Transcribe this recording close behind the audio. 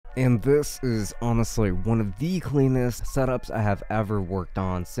And this is honestly one of the cleanest setups I have ever worked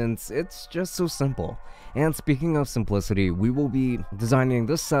on, since it's just so simple. And speaking of simplicity, we will be designing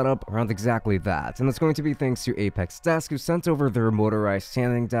this setup around exactly that, and it's going to be thanks to ApexDesk, who sent over their motorized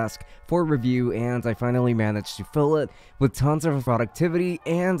standing desk for review, and I finally managed to fill it with tons of productivity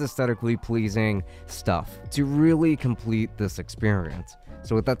and aesthetically pleasing stuff to really complete this experience.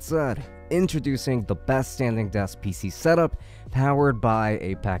 So with that said, introducing the best standing desk PC setup powered by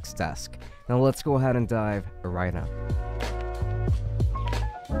ApexDesk. Now let's go ahead and dive right in.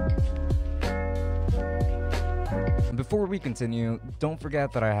 Before we continue, don't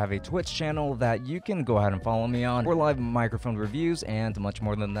forget that I have a Twitch channel that you can go ahead and follow me on for live microphone reviews and much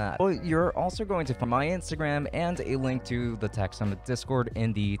more than that. But you're also going to find my Instagram and a link to the Tech Summit Discord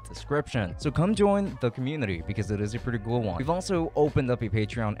in the description. So come join the community because it is a pretty cool one. We've also opened up a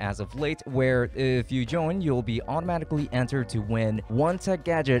Patreon as of late where if you join, you'll be automatically entered to win one tech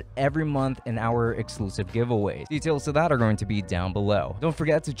gadget every month in our exclusive giveaways. Details to that are going to be down below. Don't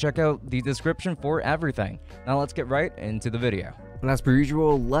forget to check out the description for everything. Now let's get right into the video. And as per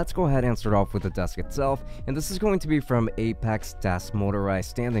usual, let's go ahead and start off with the desk itself, and this is going to be from ApexDesk Motorized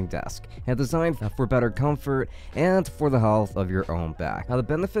Standing Desk, and designed for better comfort and for the health of your own back. Now the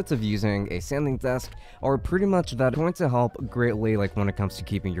benefits of using a standing desk are pretty much that it's going to help greatly when it comes to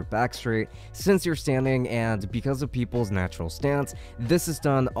keeping your back straight since you're standing, and because of people's natural stance, this is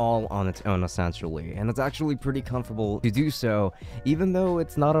done all on its own essentially, and it's actually pretty comfortable to do so, even though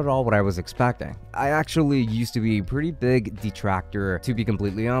it's not at all what I was expecting. I actually used to be a pretty big detractor, to be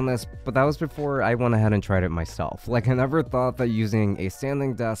completely honest, but that was before I went ahead and tried it myself. I never thought that using a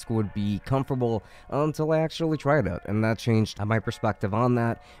standing desk would be comfortable until I actually tried it, and that changed my perspective on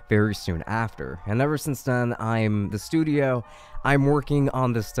that very soon after. And ever since then, I'm the studio. I'm working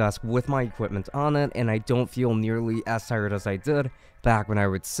on this desk with my equipment on it, and I don't feel nearly as tired as I did back when I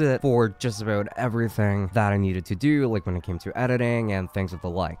would sit for just about everything that I needed to do, when it came to editing and things of the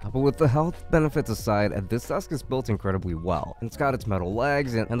like. But with the health benefits aside, this desk is built incredibly well. It's got its metal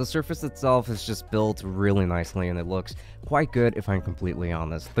legs, and the surface itself is just built really nicely, and it looks quite good if I'm completely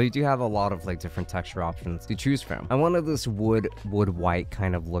honest. But you do have a lot of different texture options to choose from. I wanted this wood white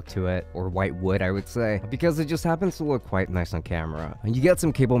kind of look to it, or white wood I would say, because it just happens to look quite nice on camera. And you get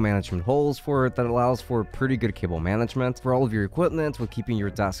some cable management holes for it that allows for pretty good cable management for all of your equipment, with keeping your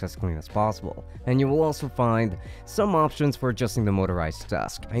desk as clean as possible. And you will also find some options for adjusting the motorized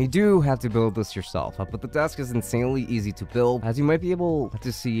desk. And you do have to build this yourself, but the desk is insanely easy to build, as you might be able to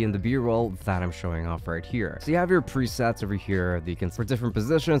see in the B-roll that I'm showing off right here. So you have your presets over here that you can for different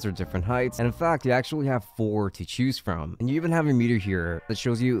positions or different heights, and in fact you actually have 4 to choose from. And you even have a meter here that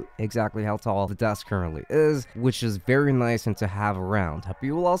shows you exactly how tall the desk currently is, which is very nice and to have around. But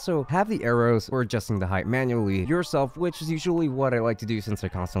you will also have the arrows for adjusting the height manually yourself, which is usually what I like to do since I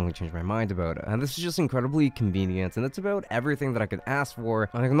constantly change my mind about it. And this is just incredibly convenient, and it's about everything that I could ask for.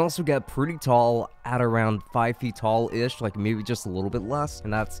 And I can also get pretty tall at around 5 feet tall-ish, maybe just a little bit less,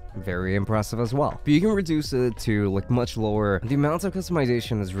 and that's very impressive as well. But you can reduce it to much lower. The amount of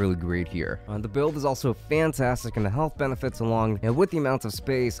customization is really great here. The build is also fantastic, and the health benefits along and with the amount of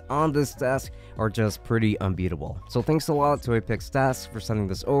space on this desk are just pretty unbeatable. So thanks a lot to ApexDesk for sending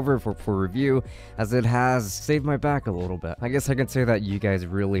this over for review, as it has saved my back a little bit. I guess I can say that you guys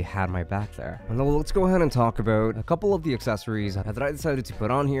really had my back there. And now let's go ahead and talk about a couple of the accessories that I decided to put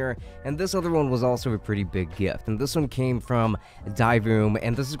on here, and this other one was also a pretty big gift, and this one came from Divoom,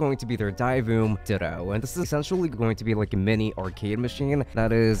 and this is going to be their Divoom Dittoo, and this is essentially going to be a mini arcade machine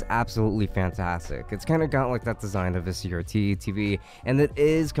that is absolutely fantastic. It's kind of got that design of a CRT TV, and it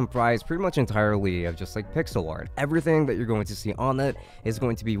is comprised pretty much entirely of just pixel art. Everything that you're going to see on it is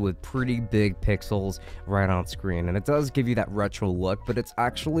going to be with pretty big pixels right on screen, and it does give you that retro look, but it's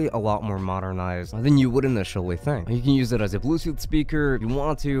actually a lot more modernized than you would initially think. You can use it as a Bluetooth speaker if you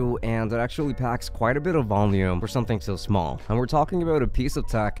want to, and it actually packs quite a bit of volume for something so small. And we're talking about a piece of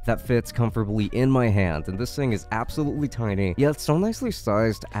tech that fits comfortably in my hand, and this thing is absolutely tiny, yet so nicely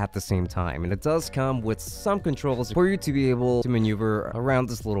sized at the same time. And it does come with some controls for you to be able to maneuver around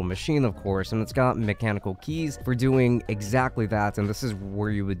this little machine, of course, and it's got mechanical keys for doing exactly that, and this is where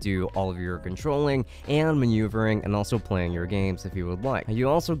you would do all of your controlling and maneuvering, and also playing your games if you would like. You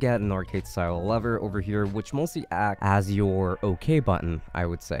also get an arcade style lever over here, which mostly acts as your OK button, I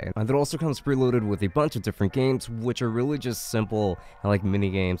would say. And it also comes preloaded with a bunch of different games, which are really just simple mini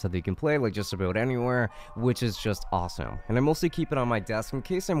games that you can play just about anywhere, which is just awesome. And I mostly keep it on my desk in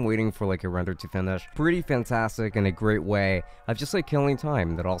case I'm waiting for a render to finish. Pretty fantastic and a great way of just killing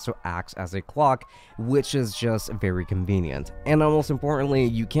time. That also acts as a clock, which is just very convenient. convenient. And most importantly,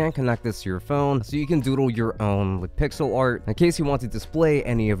 you can connect this to your phone, so you can doodle your own pixel art in case you want to display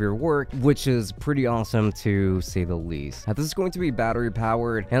any of your work, which is pretty awesome to say the least. Now, this is going to be battery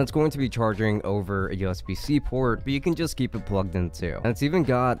powered, and it's going to be charging over a USB-C port, but you can just keep it plugged in too. And it's even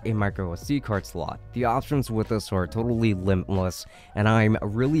got a micro SD card slot. The options with this are totally limitless, and I'm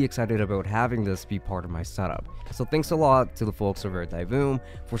really excited about having this be part of my setup. So thanks a lot to the folks over at Divoom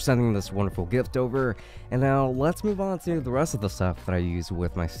for sending this wonderful gift over. And now let's move on to the rest of the stuff that I use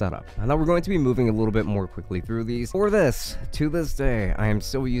with my setup. And now we're going to be moving a little bit more quickly through these. For this, to this day, I am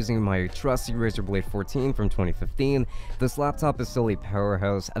still using my trusty Razer Blade 14 from 2015. This laptop is still a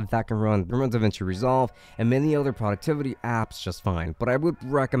powerhouse that can run DaVinci Resolve and many other productivity apps just fine. But I would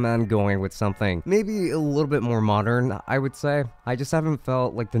recommend going with something maybe a little bit more modern, I would say. I just haven't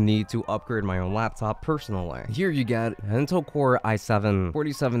felt like the need to upgrade my own laptop personally. Here you get an Intel Core i7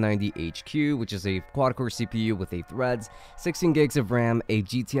 4790HQ, which is a quad-core CPU with 8 threads, 16 gigs of RAM, a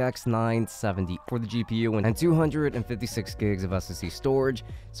GTX 970 for the GPU, and 256 gigs of SSD storage.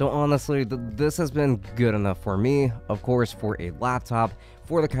 So honestly, this has been good enough for me, of course, for a laptop,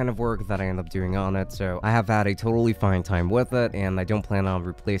 for the kind of work that I end up doing on it. So I have had a totally fine time with it, and I don't plan on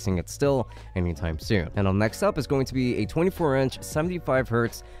replacing it still anytime soon. And next up is going to be a 24-inch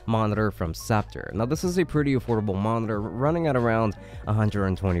 75Hz monitor from Scepter. Now this is a pretty affordable monitor running at around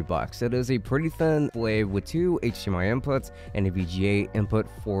 120 bucks. It is a pretty thin display with 2 HDMI inputs and a VGA input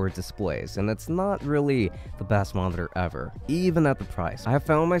for displays, and it's not really the best monitor ever, even at the price. I have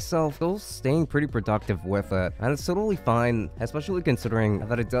found myself still staying pretty productive with it, and it's totally fine, especially considering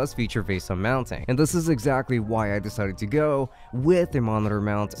that it does feature face-up mounting. And this is exactly why I decided to go with a monitor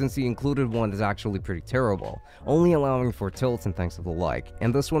mount, since the included one is actually pretty terrible, only allowing for tilts and things of the like.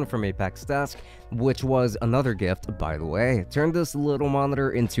 And this one from ApexDesk, which was another gift, by the way, turned this little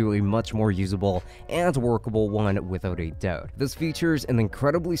monitor into a much more usable and workable one without a doubt. This features an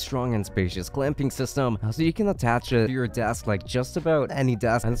incredibly strong and spacious clamping system, so you can attach it to your desk like just about any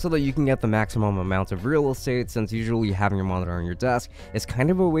desk, and so that you can get the maximum amount of real estate, since usually having your monitor on your desk is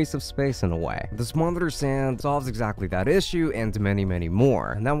kind of a waste of space in a way. This monitor stand solves exactly that issue and many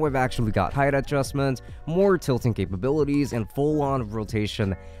more. And now we've actually got height adjustment, more tilting capabilities, and full-on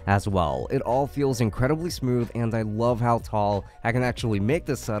rotation as well. It all feels incredibly smooth, and I love how tall I can actually make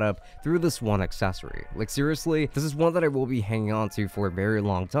this setup through this one accessory. Like seriously, this is one that I will be hanging on to for a very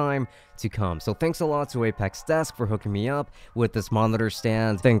long time to come. So thanks a lot to ApexDesk for hooking me up with this monitor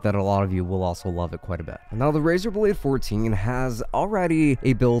stand. I think that a lot of you will also love it quite a bit. Now the Razer Blade 14 has already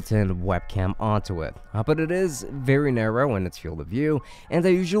a built-in webcam onto it, but it is very narrow in its field of view, and I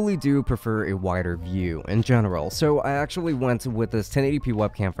usually do prefer a wider view in general. So I actually went with this 1080p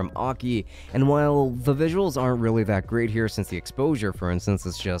webcam from Aki, and while the visuals aren't really that great here, since the exposure, for instance,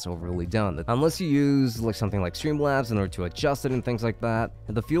 is just overly done, unless you use like something like Streamlabs in order to adjust it and things like that,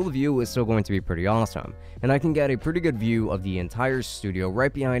 the field of view is still going to be pretty awesome, and I can get a pretty good view of the entire studio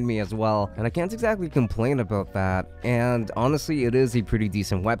right behind me as well, and I can't exactly complain about that. And honestly, it is a pretty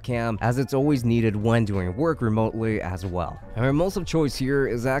decent webcam, as it's always needed when doing work remotely as well. And my mouse of choice here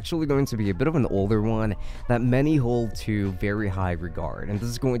is actually going to be a bit of an older one that many hold to very high regard, and this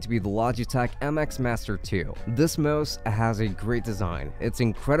is going to be the Logitech MX Master 2. This mouse has a great design. It's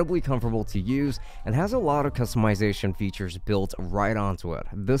incredibly comfortable to use and has a lot of customization features built right onto it.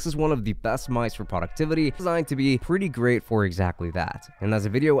 This is one of the best mice for productivity, designed to be pretty great for exactly that. And as a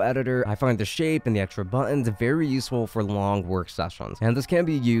video editor, I find the shape and the extra buttons very useful for long work sessions, and this can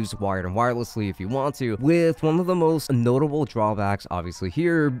be used wired and wirelessly if you want to, with one of the most notable drawbacks obviously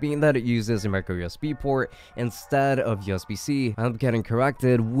here being that it uses a micro USB port instead of USB-C. I'm getting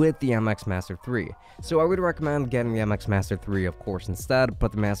corrected with the MX Master 3, so I would recommend getting the MX Master 3 of course instead,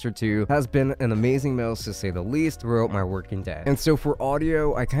 but the Master 2 has been an amazing mouse to say the least throughout my working day. And so for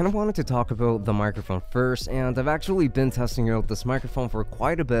audio, I kind of wanted to talk about the microphone first, and I've actually been testing out this microphone for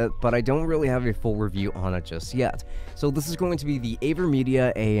quite a bit, but I don't really have a full review on it just yet. So this is going to be the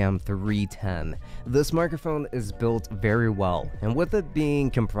AverMedia AM310. This microphone is built very well, and with it being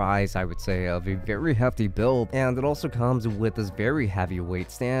comprised, I would say, of a very hefty build, and it also comes with this very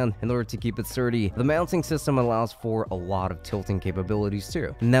heavyweight stand in order to keep it sturdy. The mounting system allows for a lot of tilting capabilities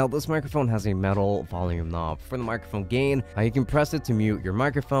too. Now this microphone has a metal volume knob for the microphone gain. You can press it to mute your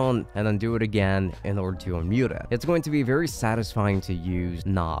microphone and then do it again in order to unmute it. It's going to be a very satisfying to use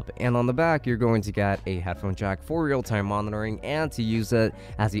knob, and on the back you're going to get a headphone jack for real-time monitoring and to use it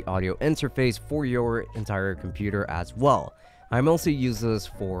as the audio interface for your entire computer as well. I mostly use this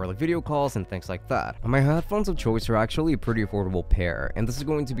for like video calls and things like that. My headphones of choice are actually a pretty affordable pair, and this is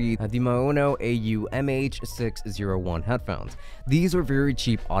going to be the Maono AU-MH601 headphones. These are very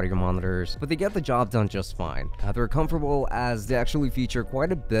cheap audio monitors, but they get the job done just fine. They're comfortable as they actually feature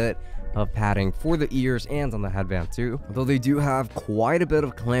quite a bit of padding for the ears and on the headband too, though they do have quite a bit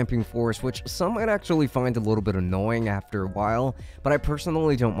of clamping force, which some might actually find a little bit annoying after a while, but I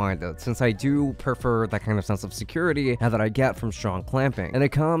personally don't mind it, since I do prefer that kind of sense of security that I get from strong clamping. And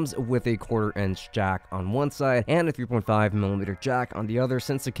it comes with a 1/4-inch jack on one side and a 3.5mm jack on the other,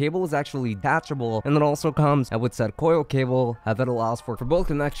 since the cable is actually detachable, and it also comes with said coil cable that allows for both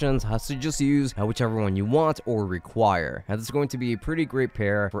connections, so just use whichever one you want or require. And this is going to be a pretty great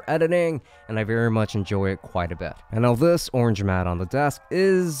pair for editing, and I very much enjoy it quite a bit. And now this orange mat on the desk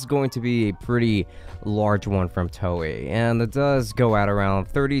is going to be a pretty large one from Toei, and it does go at around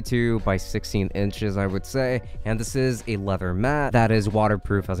 32 by 16 inches, I would say, and this is a leather mat that is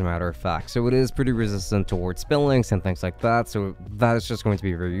waterproof as a matter of fact, so it is pretty resistant towards spillings and things like that, so that is just going to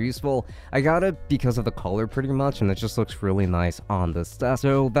be very useful. I got it because of the color pretty much, and it just looks really nice on this desk,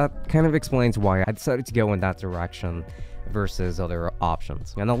 so that kind of explains why I decided to go in that direction versus other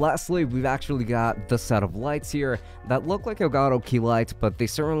options. And then lastly, we've actually got the set of lights here that look like Elgato key lights, but they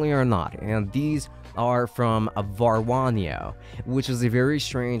certainly are not, and these are from Varwanio, which is a very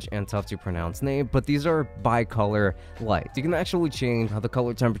strange and tough to pronounce name, but these are bicolor lights. You can actually change the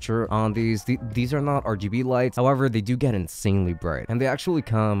color temperature on these. These are not RGB lights, however, they do get insanely bright, and they actually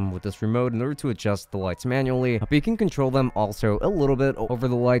come with this remote in order to adjust the lights manually, but you can control them also a little bit over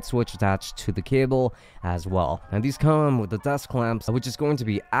the light switch attached to the cable as well. And these come with the desk clamps, which is going to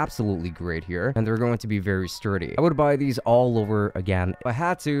be absolutely great here, and they're going to be very sturdy. I would buy these all over again if I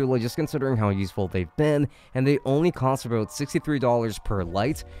had to, like, just considering how useful they've been, and they only cost about $63 per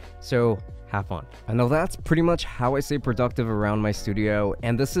light, so have fun. I know that's pretty much how I stay productive around my studio,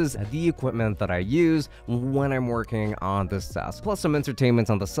 and this is the equipment that I use when I'm working on this desk, plus some entertainment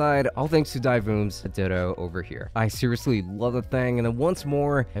on the side, all thanks to Divoom's Dittoo over here. I seriously love the thing, and then once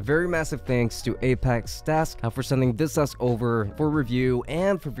more, a very massive thanks to ApexDesk for sending this desk over for review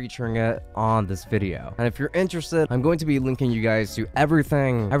and for featuring it on this video. And if you're interested, I'm going to be linking you guys to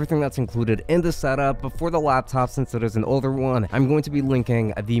everything that's included in the setup, but for the laptop, since it is an older one, I'm going to be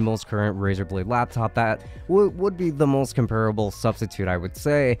linking the most current Razer Blade laptop that would be the most comparable substitute, I would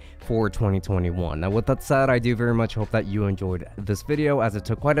say, for 2021. Now, with that said, I do very much hope that you enjoyed this video, as it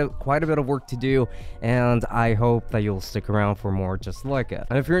took quite a bit of work to do, and I hope that you'll stick around for more just like it.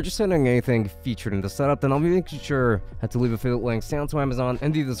 And if you're interested in anything featured in the setup, then I'll be making sure to leave affiliate links down to Amazon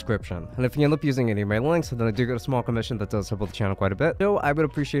in the description. And if you end up using any of my links, then I do get a small commission that does help out the channel quite a bit, so I would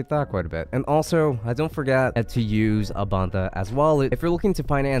appreciate that quite a bit. And also, don't forget to use ABUNDA as well if you're looking to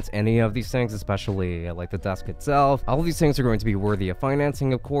finance any of these things, especially like the desk itself. All of these things are going to be worthy of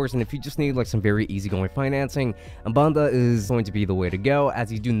financing, of course, and if you just need like some very easygoing financing, ABUNDA is going to be the way to go,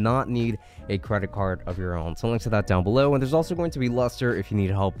 as you do not need a credit card of your own. So links to that down below, and there's also going to be Luster if you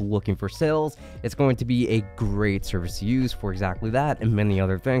need help looking for sales. It's going to be a great service to use for exactly that and many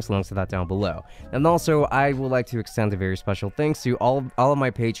other things. Links to that down below. And also, I would like to extend a very special thanks to all of my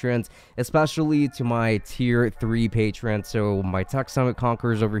patrons, especially to my tier 3 patrons. So my Tech Summit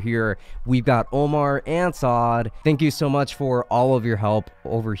conquerors over here, we've got Omar and Saad. Thank you so much for all of your help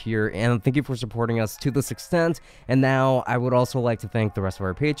over here, and thank you for supporting us to this extent. And now I would also like to thank the rest of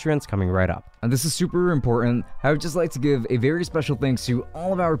our patrons coming right up. And this is super important. I would just like to give a very special thanks to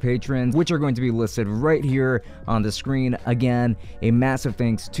all of our patrons, which are going to be listed right here on the screen. Again, a massive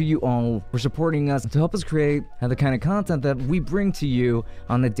thanks to you all for supporting us to help us create the kind of content that we bring to you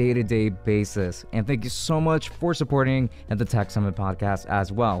on a day-to-day basis. And thank you so much for supporting the Tech Summit podcast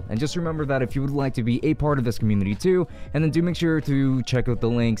as well. And just remember that if you would like to be a part of this community too, and then do make sure to check out the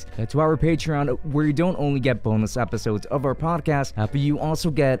links to our Patreon, where you don't only get bonus episodes of our podcast, but you also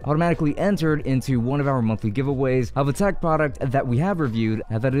get automatically entered into one of our monthly giveaways of a tech product that we have reviewed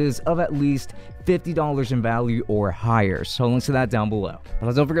that is of at least $50 in value or higher. So links to that down below.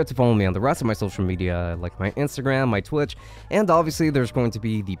 And don't forget to follow me on the rest of my social media, like my Instagram, my Twitch, and obviously there's going to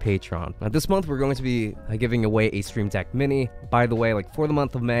be the Patreon. Now, this month we're going to be giving away a Stream Deck Mini, by the way, like for the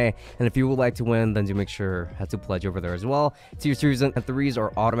month of May. And if you would like to win, then do make sure to pledge over there as well. Tier 2s and 3s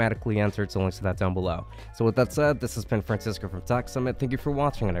are automatically entered, so links to that down below. So with that said, this has been Francisco from Tech Summit. Thank you for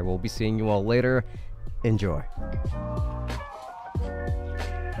watching, and I will be seeing you all later. Enjoy.